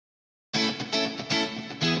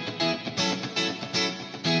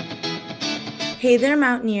Hey there,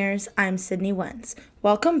 Mountaineers. I'm Sydney Wentz.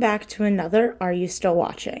 Welcome back to another Are You Still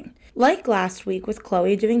Watching? Like last week with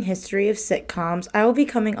Chloe doing history of sitcoms, I will be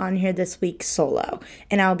coming on here this week solo,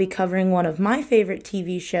 and I will be covering one of my favorite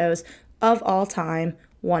TV shows of all time,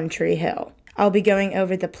 One Tree Hill. I'll be going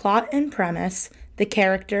over the plot and premise, the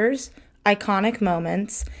characters, iconic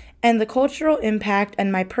moments, and the cultural impact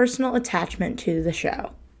and my personal attachment to the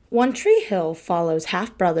show. One Tree Hill follows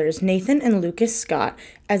half-brothers Nathan and Lucas Scott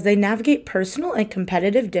as they navigate personal and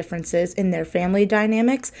competitive differences in their family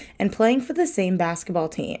dynamics and playing for the same basketball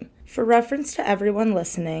team. For reference to everyone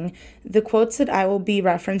listening, the quotes that I will be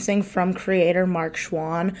referencing from creator Mark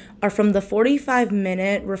Schwann are from the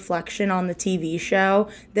 45-minute reflection on the TV show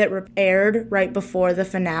that aired right before the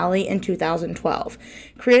finale in 2012.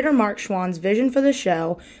 Creator Mark Schwann's vision for the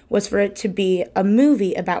show was for it to be a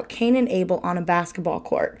movie about Cain and Abel on a basketball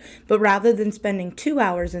court, but rather than spending 2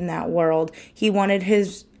 hours in that world, he wanted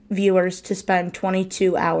his viewers to spend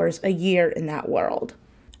 22 hours a year in that world.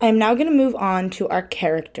 I am now going to move on to our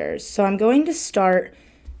characters. So I'm going to start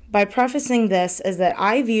by prefacing this as that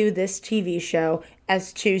I view this TV show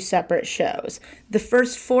as two separate shows. The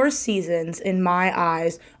first 4 seasons, in my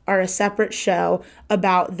eyes, are a separate show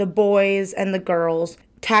about the boys and the girls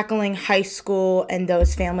tackling high school and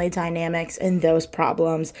those family dynamics and those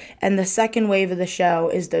problems. And the second wave of the show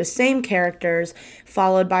is those same characters,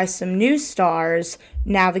 followed by some new stars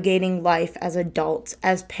navigating life as adults,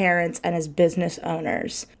 as parents, and as business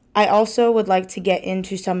owners. I also would like to get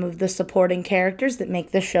into some of the supporting characters that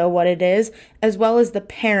make the show what it is, as well as the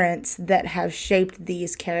parents that have shaped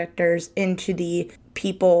these characters into the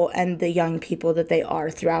people and the young people that they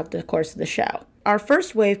are throughout the course of the show. Our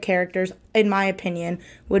first wave characters, in my opinion,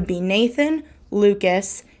 would be Nathan,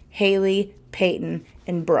 Lucas, Haley, Peyton,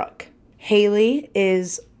 and Brooke. Haley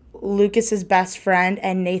is Lucas's best friend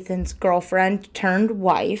and Nathan's girlfriend turned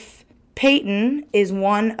wife. Peyton is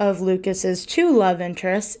one of Lucas's 2 love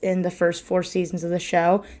interests in the first 4 seasons of the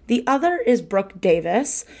show. The other is Brooke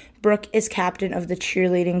Davis. Brooke is captain of the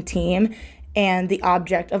cheerleading team and the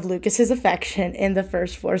object of Lucas's affection in the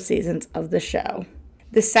first 4 seasons of the show.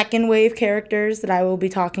 The second wave characters that I will be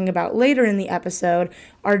talking about later in the episode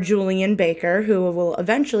are Julian Baker, who will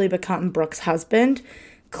eventually become Brooke's husband,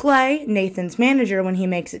 Clay, Nathan's manager when he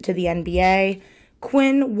makes it to the NBA,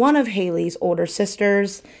 Quinn, one of Haley's older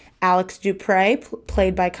sisters, Alex Dupre,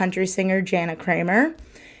 played by country singer Jana Kramer,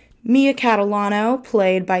 Mia Catalano,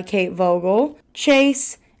 played by Kate Vogel,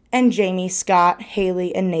 Chase, and Jamie Scott,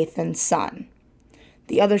 Haley and Nathan's son.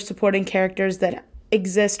 The other supporting characters that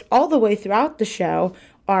exist all the way throughout the show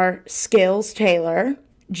are Skills Taylor.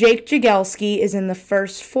 Jake Jagelski is in the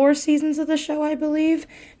first 4 seasons of the show, I believe.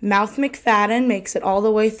 Mouth McFadden makes it all the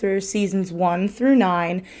way through seasons 1 through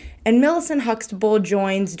 9. And Millicent Huxtable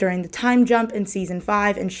joins during the time jump in season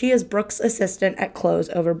 5, and she is Brooke's assistant at Clothes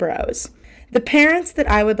Over Bros. The parents that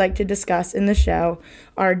I would like to discuss in the show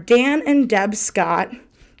are Dan and Deb Scott,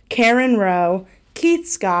 Karen Rowe, Keith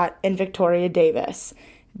Scott, and Victoria Davis.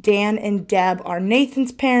 Dan and Deb are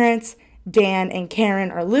Nathan's parents. Dan and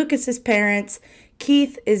Karen are Lucas's parents.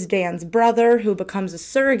 Keith is Dan's brother who becomes a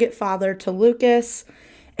surrogate father to Lucas.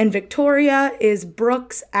 And Victoria is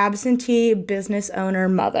Brooke's absentee business owner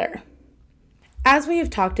mother. As we have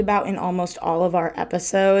talked about in almost all of our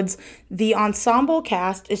episodes, the ensemble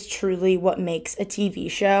cast is truly what makes a TV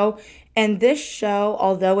show. And this show,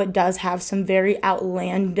 although it does have some very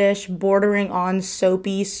outlandish, bordering on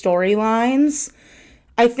soapy storylines,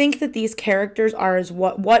 I think that these characters are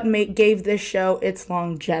what gave this show its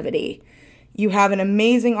longevity. You have an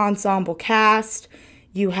amazing ensemble cast.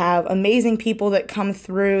 You have amazing people that come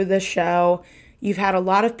through the show. You've had a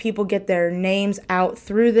lot of people get their names out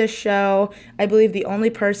through this show. I believe the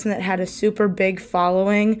only person that had a super big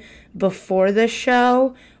following before this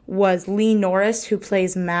show was Lee Norris, who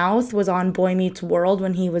plays Mouth, was on Boy Meets World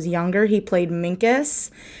when he was younger. He played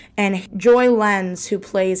Minkus. And Joy Lenz, who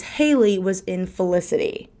plays Haley, was in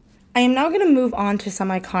Felicity. I am now going to move on to some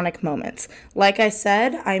iconic moments. Like I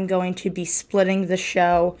said, I'm going to be splitting the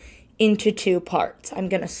show into 2 parts. I'm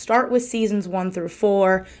going to start with seasons 1 through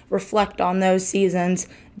 4, reflect on those seasons,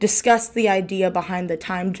 discuss the idea behind the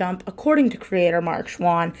time jump according to creator Mark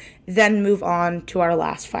Schwann, then move on to our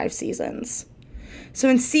last 5 seasons. So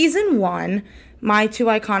in season 1, my 2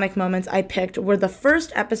 iconic moments I picked were the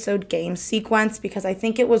first episode game sequence because I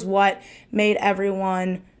think it was what made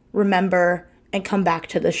everyone remember and come back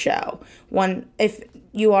to the show. If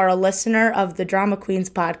you are a listener of the Drama Queens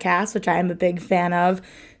podcast, which I am a big fan of,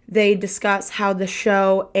 they discuss how the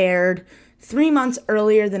show aired 3 months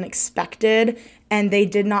earlier than expected, and they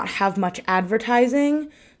did not have much advertising.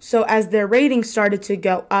 So as their ratings started to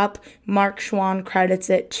go up, Mark Schwann credits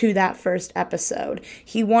it to that first episode.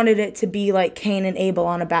 He wanted it to be like Cain and Abel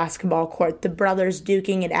on a basketball court, the brothers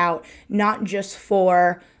duking it out, not just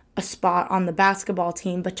for a spot on the basketball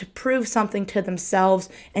team, but to prove something to themselves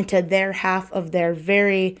and to their half of their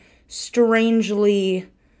very strangely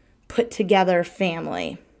put together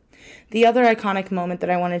family. The other iconic moment that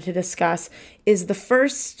I wanted to discuss is the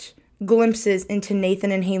first glimpses into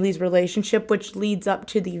Nathan and Haley's relationship, which leads up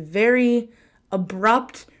to the very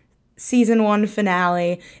abrupt season 1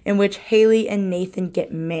 finale in which Haley and Nathan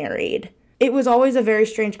get married. It was always a very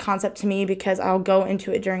strange concept to me because I'll go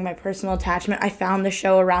into it during my personal attachment. I found the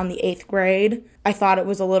show around the 8th grade. I thought it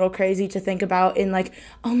was a little crazy to think about in like,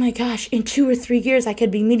 oh my gosh, in 2 or 3 years I could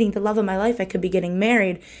be meeting the love of my life. I could be getting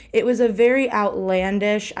married. It was a very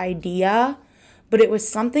outlandish idea, but it was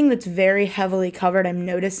something that's very heavily covered, I'm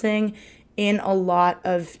noticing, in a lot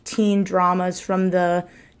of teen dramas from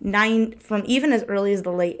even as early as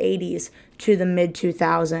the late 80s to the mid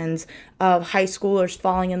 2000s, of high schoolers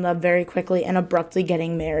falling in love very quickly and abruptly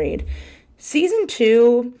getting married. Season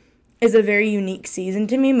 2 is a very unique season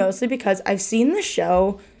to me, mostly because I've seen the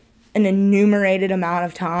show an enumerated amount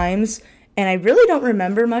of times, and I really don't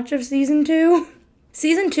remember much of Season 2.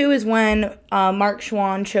 Season 2 is when Mark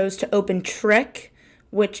Schwann chose to open Trick,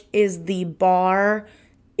 which is the bar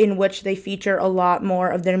in which they feature a lot more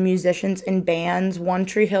of their musicians and bands. One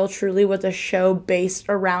Tree Hill truly was a show based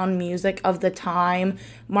around music of the time.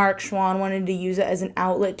 Mark Schwann wanted to use it as an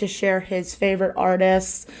outlet to share his favorite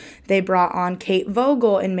artists. They brought on Kate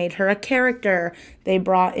Vogel and made her a character. They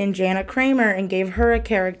brought in Jana Kramer and gave her a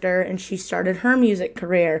character, and she started her music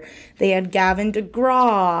career. They had Gavin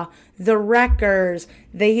DeGraw, The Wreckers.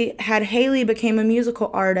 They had Haley became a musical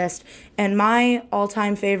artist, and my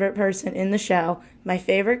all-time favorite person in the show, my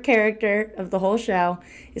favorite character of the whole show,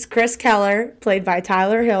 is Chris Keller, played by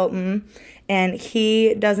Tyler Hilton, and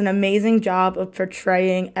he does an amazing job of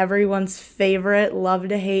portraying everyone's favorite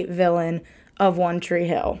love-to-hate villain of One Tree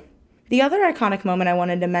Hill. The other iconic moment I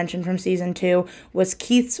wanted to mention from Season 2 was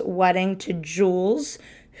Keith's wedding to Jules,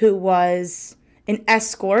 who was an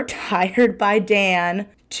escort hired by Dan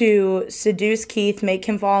to seduce Keith, make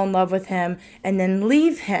him fall in love with him, and then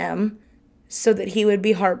leave him so that he would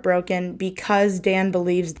be heartbroken because Dan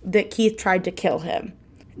believes that Keith tried to kill him.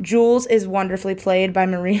 Jules is wonderfully played by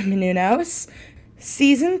Maria Menounos.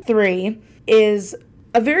 Season 3 is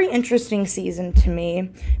a very interesting season to me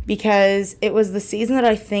because it was the season that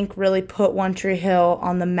I think really put One Tree Hill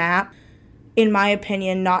on the map, in my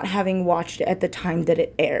opinion, not having watched it at the time that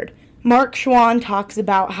it aired. Mark Schwann talks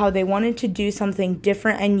about how they wanted to do something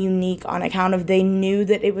different and unique on account of they knew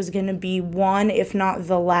that it was going to be one, if not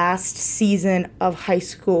the last season of high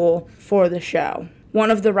school for the show. One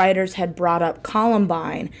of the writers had brought up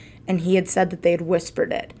Columbine, and he had said that they had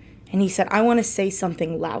whispered it. And he said, I want to say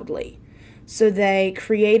something loudly. So they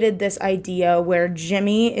created this idea where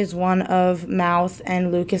Jimmy is one of Mouth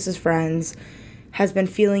and Lucas's friends, has been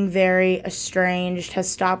feeling very estranged, has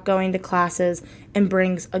stopped going to classes, and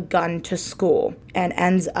brings a gun to school, and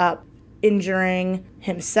ends up injuring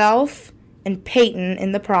himself and Peyton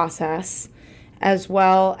in the process, as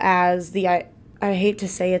well as I hate to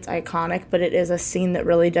say it's iconic, but it is a scene that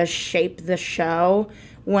really does shape the show,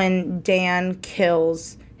 when Dan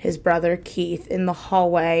kills his brother Keith in the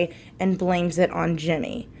hallway and blames it on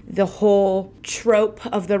Jimmy. The whole trope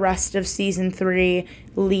of the rest of Season 3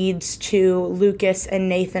 leads to Lucas and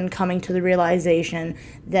Nathan coming to the realization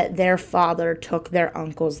that their father took their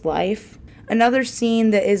uncle's life. Another scene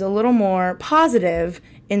that is a little more positive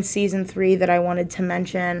in Season 3 that I wanted to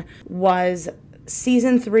mention was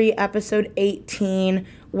Season 3, Episode 18,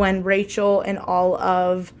 when Rachel and all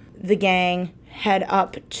of the gang head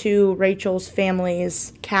up to Rachel's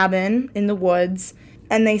family's cabin in the woods,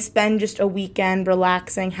 and they spend just a weekend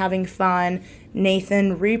relaxing, having fun.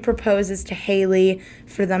 Nathan reproposes to Haley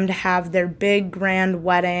for them to have their big grand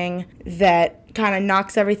wedding that kind of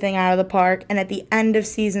knocks everything out of the park. And at the end of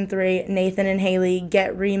Season 3, Nathan and Haley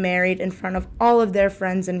get remarried in front of all of their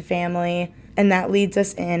friends and family. And that leads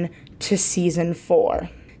us in to Season 4.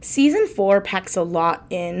 Season 4 packs a lot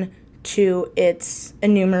in to its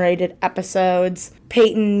enumerated episodes.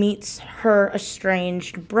 Peyton meets her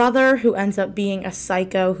estranged brother, who ends up being a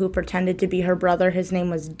psycho who pretended to be her brother. His name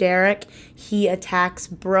was Derek. He attacks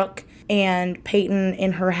Brooke and Peyton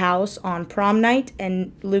in her house on prom night,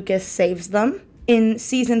 and Lucas saves them. In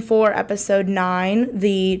Season 4, Episode 9,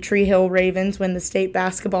 the Tree Hill Ravens win the state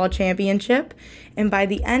basketball championship, and by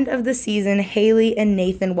the end of the season, Haley and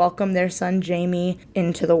Nathan welcome their son Jamie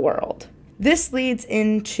into the world. This leads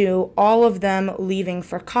into all of them leaving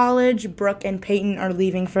for college. Brooke and Peyton are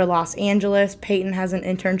leaving for Los Angeles. Peyton has an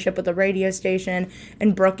internship with a radio station,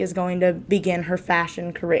 and Brooke is going to begin her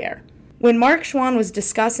fashion career. When Mark Schwann was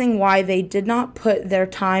discussing why they did not put their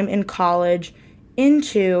time in college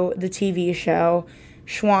into the TV show,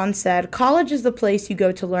 Schwann said, "College is the place you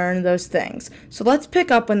go to learn those things. So let's pick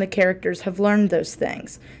up when the characters have learned those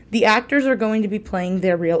things. The actors are going to be playing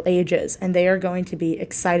their real ages, and they are going to be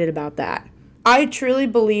excited about that." I truly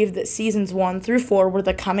believe that seasons 1 through 4 were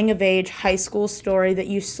the coming-of-age high school story that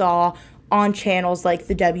you saw on channels like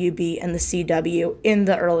the WB and the CW in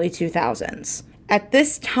the early 2000s. At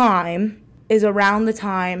this time is around the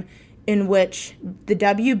time in which the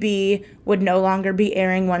WB would no longer be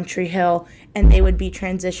airing One Tree Hill, and they would be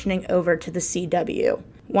transitioning over to the CW.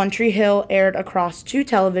 One Tree Hill aired across 2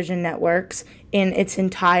 television networks in its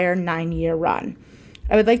entire 9-year run.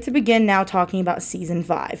 I would like to begin now talking about Season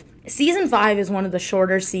 5. Season 5 is one of the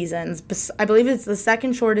shorter seasons. I believe it's the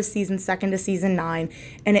second shortest season, second to Season 9,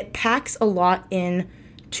 and it packs a lot in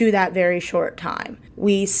to that very short time.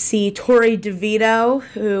 We see Tori DeVito,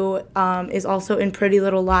 who is also in Pretty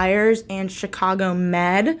Little Liars and Chicago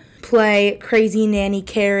Med, play crazy nanny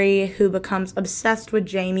Carrie, who becomes obsessed with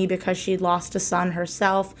Jamie because she'd lost a son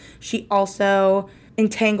herself. She also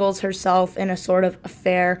entangles herself in a sort of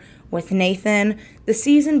affair with Nathan. The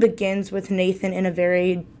season begins with Nathan in a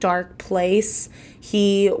very dark place.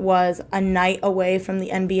 He was a night away from the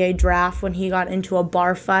NBA draft when he got into a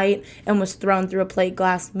bar fight and was thrown through a plate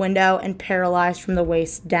glass window and paralyzed from the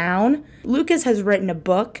waist down. Lucas has written a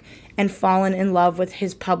book and fallen in love with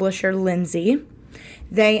his publisher, Lindsay.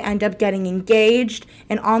 They end up getting engaged,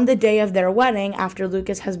 and on the day of their wedding, after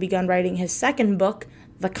Lucas has begun writing his second book,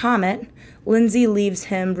 The Comet, Lindsay leaves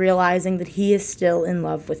him, realizing that he is still in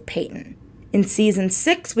love with Peyton. In Season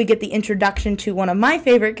 6, we get the introduction to one of my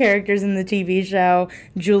favorite characters in the TV show,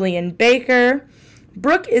 Julian Baker.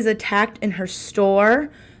 Brooke is attacked in her store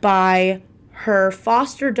by her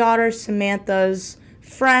foster daughter Samantha's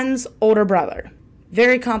friend's older brother.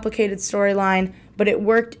 Very complicated storyline, but it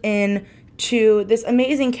worked in to this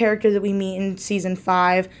amazing character that we meet in Season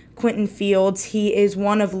 5, Quentin Fields. He is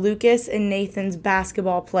one of Lucas and Nathan's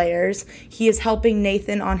basketball players. He is helping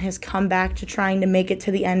Nathan on his comeback to trying to make it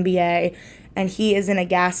to the NBA, and he is in a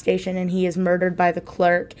gas station and he is murdered by the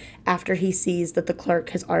clerk after he sees that the clerk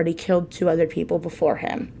has already killed 2 other people before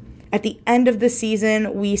him. At the end of the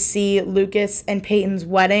season, we see Lucas and Peyton's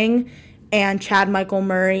wedding and Chad Michael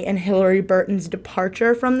Murray and Hillary Burton's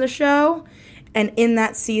departure from the show. And in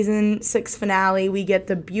that Season 6 finale, we get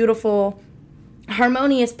the beautiful,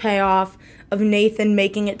 harmonious payoff of Nathan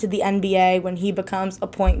making it to the NBA when he becomes a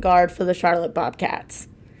point guard for the Charlotte Bobcats.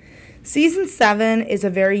 Season 7 is a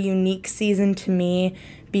very unique season to me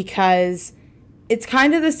because it's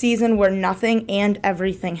kind of the season where nothing and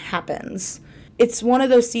everything happens. It's one of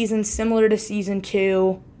those seasons similar to Season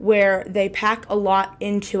 2 where they pack a lot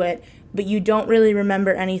into it, but you don't really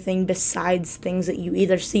remember anything besides things that you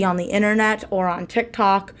either see on the internet or on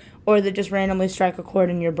TikTok or that just randomly strike a chord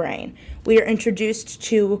in your brain. We are introduced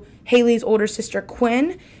to Haley's older sister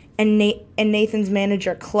Quinn and Nathan's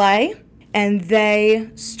manager Clay, and they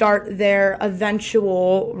start their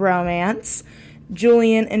eventual romance.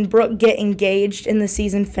 Julian and Brooke get engaged in the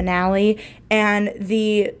season finale, and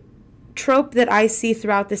the trope that I see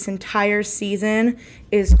throughout this entire season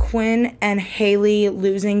is Quinn and Haley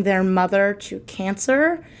losing their mother to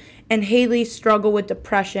cancer, and Haley struggle with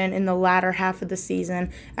depression in the latter half of the season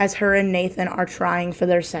as her and Nathan are trying for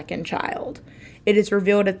their second child. It is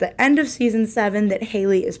revealed at the end of Season 7 that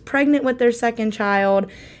Haley is pregnant with their second child,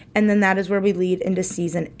 and then that is where we lead into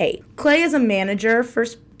Season 8. Clay is a manager for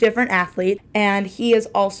different athletes, and he is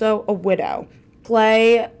also a widow.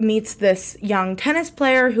 Clay meets this young tennis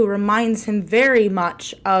player who reminds him very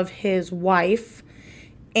much of his wife,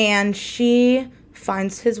 and she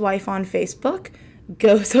finds his wife on Facebook,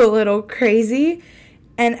 goes a little crazy,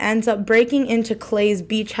 and ends up breaking into Clay's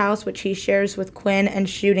beach house, which he shares with Quinn, and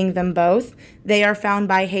shooting them both. They are found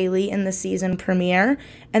by Haley in the season premiere,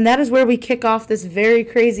 and that is where we kick off this very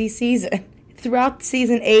crazy season. Throughout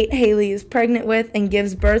Season 8, Haley is pregnant with and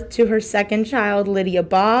gives birth to her second child, Lydia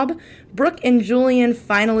Bob. Brooke and Julian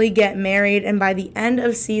finally get married, and by the end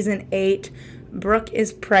of Season 8, Brooke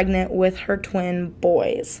is pregnant with her twin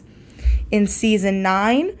boys. In Season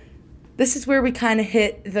 9, this is where we kind of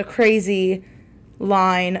hit the crazy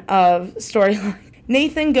line of storyline.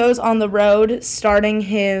 Nathan goes on the road, starting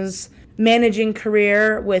his managing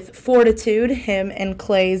career with Fortitude, him and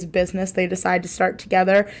Clay's business they decide to start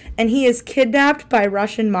together, and he is kidnapped by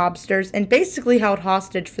Russian mobsters and basically held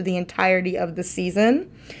hostage for the entirety of the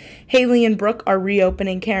season. Haley and Brooke are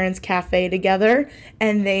reopening Karen's Cafe together,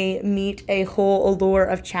 and they meet a whole allure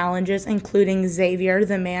of challenges, including Xavier,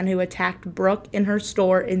 the man who attacked Brooke in her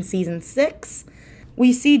store in season 6.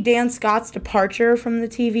 We see Dan Scott's departure from the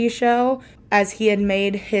TV show, as he had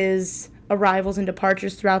made his arrivals and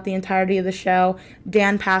departures throughout the entirety of the show.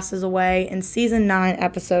 Dan passes away in season 9,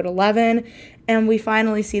 episode 11, and we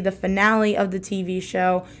finally see the finale of the TV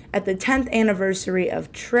show at the 10th anniversary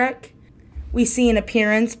of Trick. We see an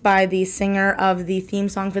appearance by the singer of the theme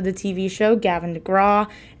song for the TV show, Gavin DeGraw,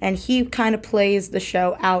 and he kind of plays the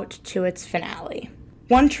show out to its finale.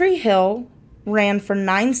 One Tree Hill ran for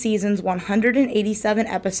 9 seasons, 187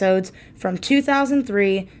 episodes from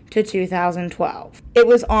 2003 to 2012. It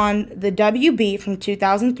was on the WB from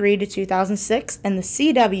 2003 to 2006 and the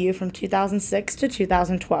CW from 2006 to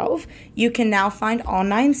 2012. You can now find all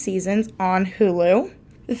 9 seasons on Hulu.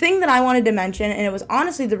 The thing that I wanted to mention, and it was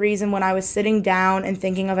honestly the reason when I was sitting down and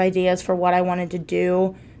thinking of ideas for what I wanted to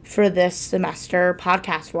do for this semester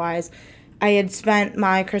podcast-wise, I had spent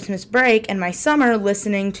my Christmas break and my summer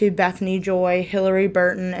listening to Bethany Joy, Hillary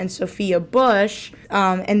Burton, and Sophia Bush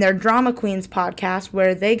and their Drama Queens podcast,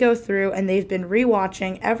 where they go through and they've been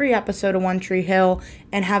rewatching every episode of One Tree Hill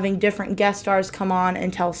and having different guest stars come on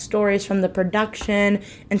and tell stories from the production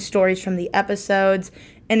and stories from the episodes.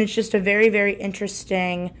 And it's just a very, very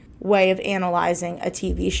interesting way of analyzing a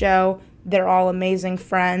TV show. They're all amazing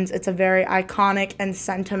friends. It's a very iconic and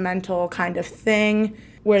sentimental kind of thing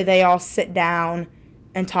where they all sit down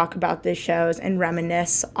and talk about these shows and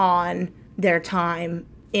reminisce on their time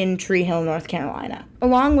in Tree Hill, North Carolina.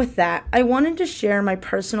 Along with that, I wanted to share my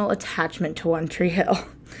personal attachment to One Tree Hill.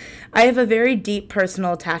 I have a very deep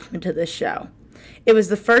personal attachment to this show. It was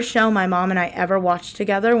the first show my mom and I ever watched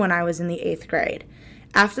together when I was in the 8th grade.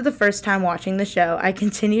 After the first time watching the show, I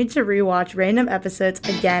continued to rewatch random episodes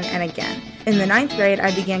again and again. In the 9th grade,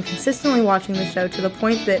 I began consistently watching the show to the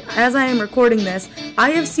point that, as I am recording this, I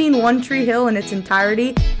have seen One Tree Hill in its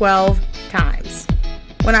entirety 12 times.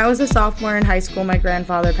 When I was a sophomore in high school, my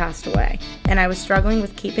grandfather passed away, and I was struggling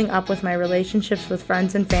with keeping up with my relationships with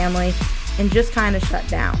friends and family, and just kind of shut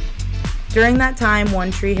down. During that time,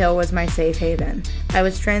 One Tree Hill was my safe haven. I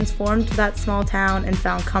was transformed to that small town and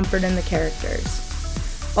found comfort in the characters.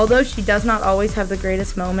 Although she does not always have the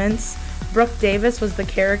greatest moments, Brooke Davis was the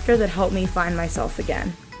character that helped me find myself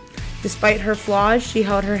again. Despite her flaws, she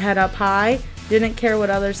held her head up high, didn't care what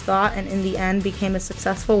others thought, and in the end became a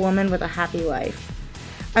successful woman with a happy life.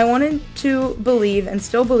 I wanted to believe, and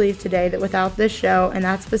still believe today, that without this show and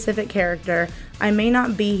that specific character, I may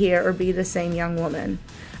not be here or be the same young woman.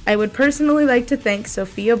 I would personally like to thank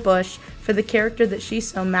Sophia Bush for the character that she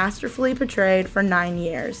so masterfully portrayed for 9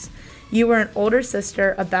 years. You were an older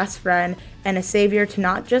sister, a best friend, and a savior to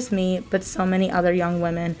not just me, but so many other young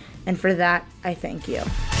women, and for that, I thank you.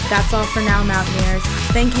 That's all for now, Mountaineers.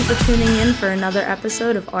 Thank you for tuning in for another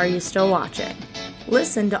episode of Are You Still Watching?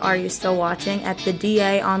 Listen to Are You Still Watching at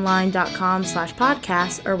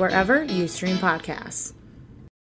thedaonline.com/podcast or wherever you stream podcasts.